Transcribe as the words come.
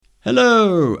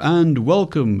Hello and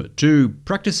welcome to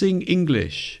Practicing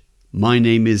English. My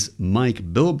name is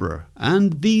Mike Bilbrough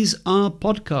and these are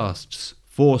podcasts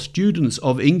for students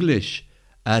of English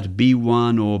at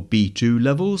B1 or B2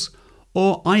 levels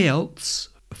or IELTS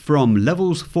from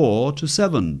levels 4 to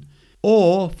 7,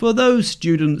 or for those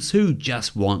students who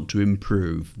just want to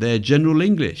improve their general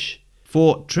English.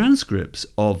 For transcripts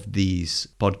of these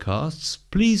podcasts,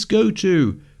 please go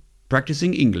to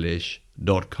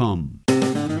practicingenglish.com.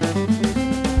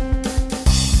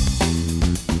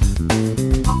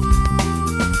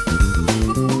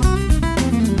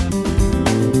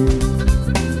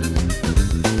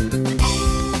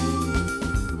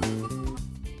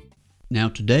 Now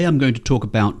today I'm going to talk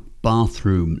about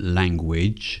bathroom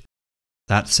language.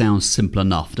 That sounds simple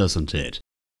enough, doesn't it?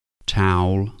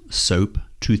 Towel, soap,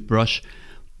 toothbrush.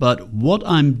 But what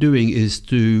I'm doing is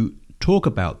to talk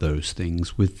about those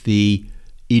things with the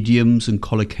idioms and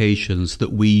collocations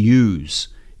that we use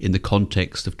in the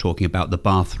context of talking about the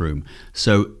bathroom.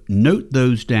 So note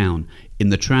those down. In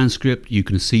the transcript you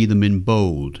can see them in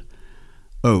bold.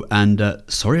 Oh, and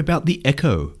sorry about the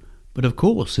echo. But of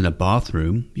course, in a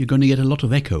bathroom, you're going to get a lot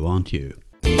of echo, aren't you?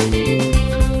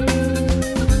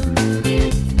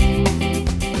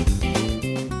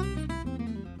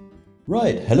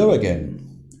 Right, hello again.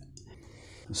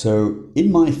 So,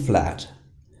 in my flat,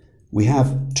 we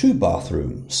have 2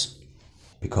 bathrooms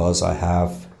because I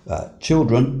have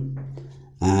children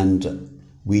and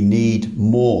we need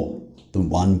more than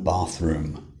 1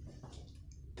 bathroom.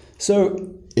 So,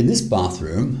 in this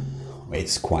bathroom,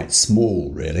 it's quite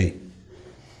small, really,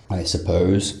 I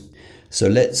suppose. So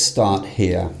let's start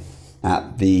here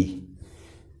at the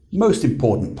most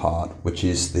important part, which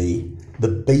is the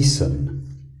basin.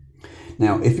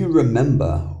 Now, if you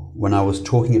remember when I was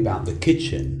talking about the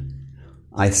kitchen,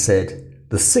 I said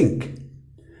the sink,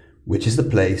 which is the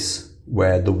place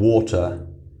where the water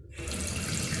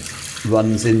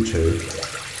runs into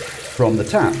from the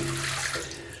tap.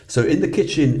 So in the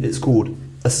kitchen, it's called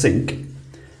a sink.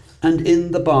 And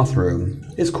in the bathroom,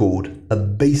 it's called a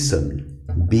basin,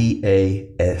 B-A-S-I-N.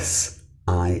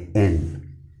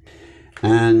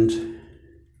 And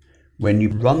when you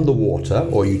run the water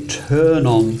or you turn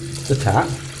on the tap,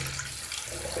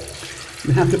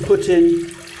 you have to put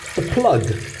in the plug.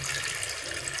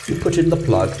 You put in the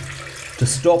plug to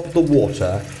stop the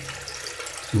water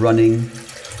running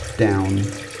down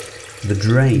the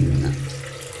drain.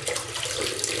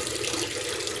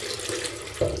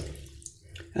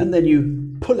 And then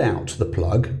you pull out the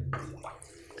plug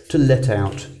to let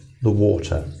out the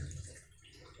water.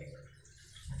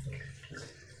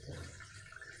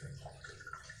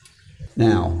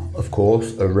 Now, of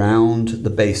course, around the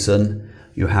basin,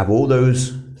 you have all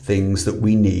those things that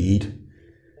we need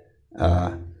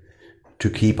to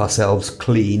keep ourselves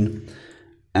clean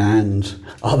and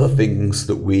other things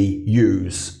that we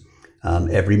use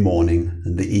every morning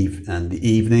and the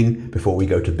evening before we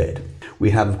go to bed.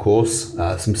 We have, of course,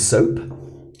 some soap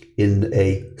in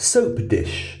a soap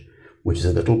dish, which is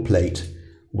a little plate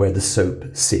where the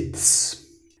soap sits.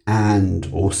 And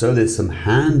also there's some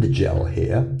hand gel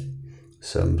here,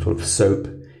 some sort of soap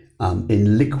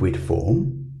in liquid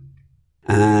form.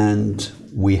 And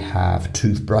we have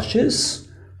toothbrushes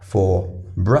for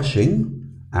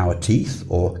brushing our teeth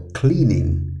or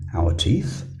cleaning our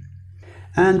teeth.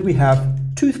 And we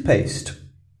have toothpaste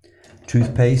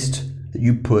that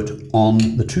you put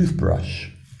on the toothbrush.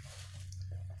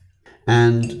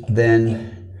 And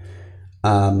then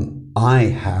I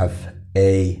have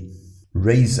a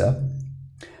razor.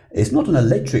 It's not an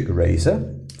electric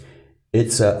razor,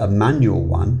 it's a manual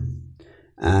one,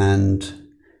 and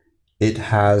it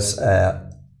has a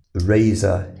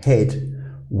razor head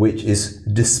which is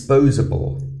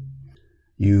disposable.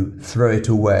 You throw it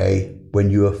away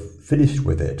when you are finished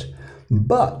with it.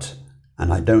 But,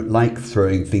 and I don't like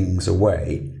throwing things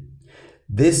away,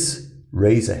 this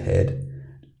razor head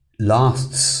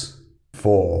lasts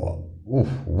for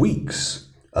weeks,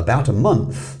 about a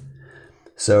month.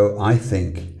 So I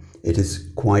think it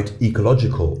is quite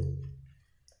ecological.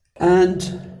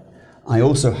 And I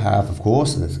also have, of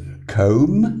course, a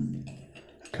comb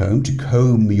to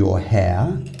comb your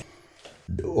hair.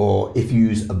 Or if you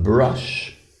use a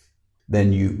brush,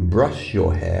 then you brush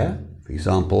your hair. For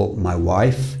example, my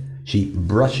wife, she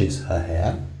brushes her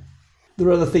hair. There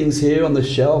are other things here on the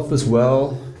shelf as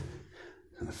well.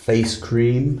 Face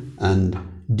cream and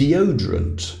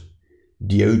deodorant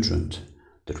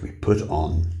that we put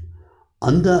on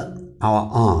under our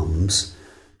arms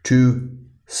to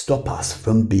stop us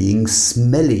from being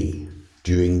smelly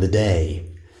during the day.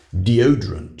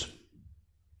 Deodorant.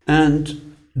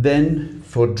 And then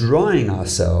for drying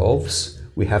ourselves,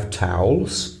 we have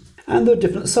towels, and there are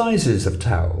different sizes of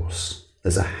towels.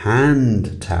 There's a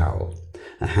hand towel.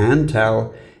 A hand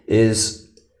towel is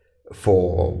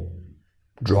for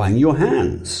drying your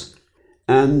hands.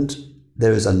 And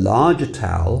there is a larger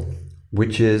towel,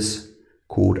 which is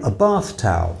called a bath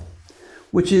towel,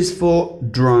 which is for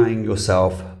drying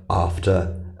yourself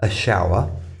after a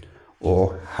shower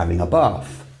or having a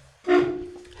bath.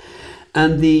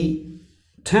 And the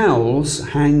towels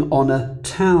hang on a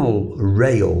towel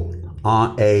rail,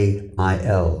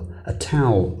 R-A-I-L, a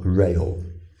towel rail.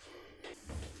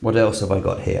 What else have I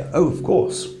got here? Oh, of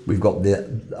course, we've got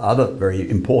the other very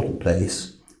important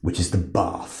place, which is the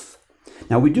bath.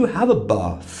 Now, we do have a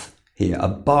bath here, a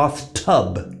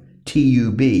bathtub,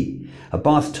 T-U-B. A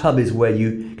bathtub is where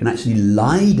you can actually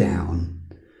lie down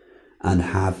and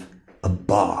have a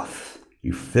bath.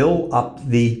 You fill up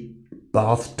the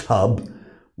bathtub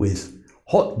with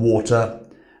hot water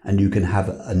and you can have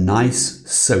a nice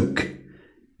soak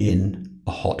in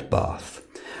a hot bath.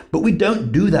 But we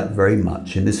don't do that very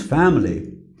much in this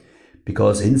family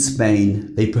because in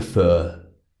Spain they prefer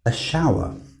a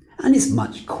shower, and it's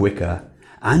much quicker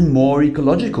and more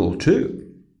ecological too.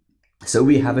 So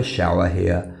we have a shower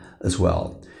here as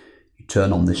well. You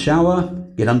turn on the shower,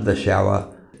 get under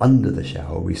the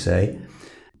shower we say,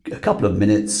 a couple of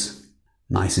minutes,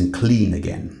 nice and clean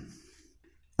again.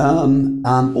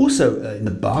 Also in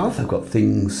the bath I've got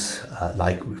things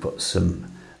like we've got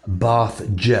some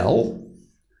bath gel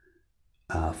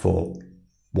for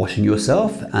washing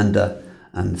yourself,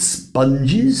 and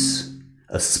sponges,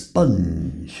 a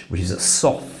sponge, which is a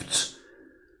soft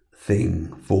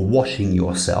thing for washing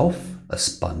yourself, a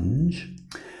sponge,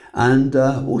 and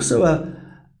also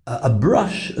a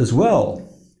brush as well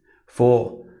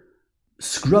for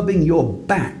scrubbing your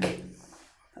back.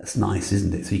 That's nice,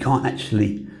 isn't it? So you can't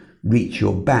actually reach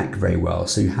your back very well,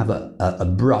 so you have a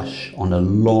brush on a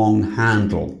long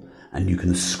handle and you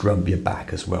can scrub your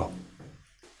back as well.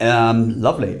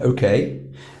 Lovely, okay.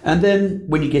 And then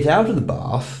when you get out of the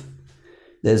bath,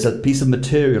 there's a piece of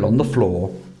material on the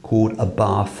floor called a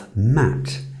bath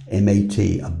mat,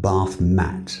 M-A-T, a bath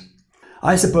mat.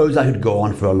 I suppose I could go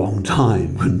on for a long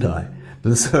time, wouldn't I?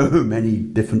 There's so many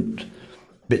different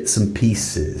bits and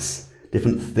pieces,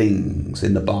 different things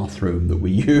in the bathroom that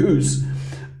we use.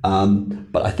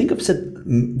 But I think I've said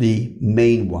the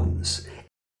main ones.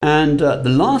 And the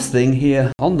last thing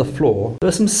here on the floor, there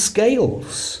are some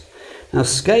scales. Now,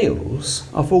 scales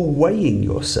are for weighing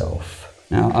yourself.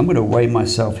 Now, I'm going to weigh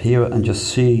myself here and just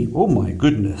see, oh my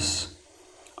goodness,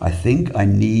 I think I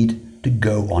need to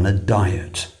go on a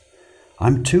diet.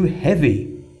 I'm too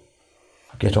heavy.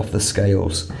 Get off the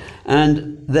scales.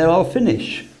 And there I'll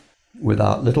finish with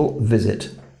our little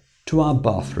visit to our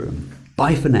bathroom.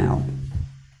 Bye for now.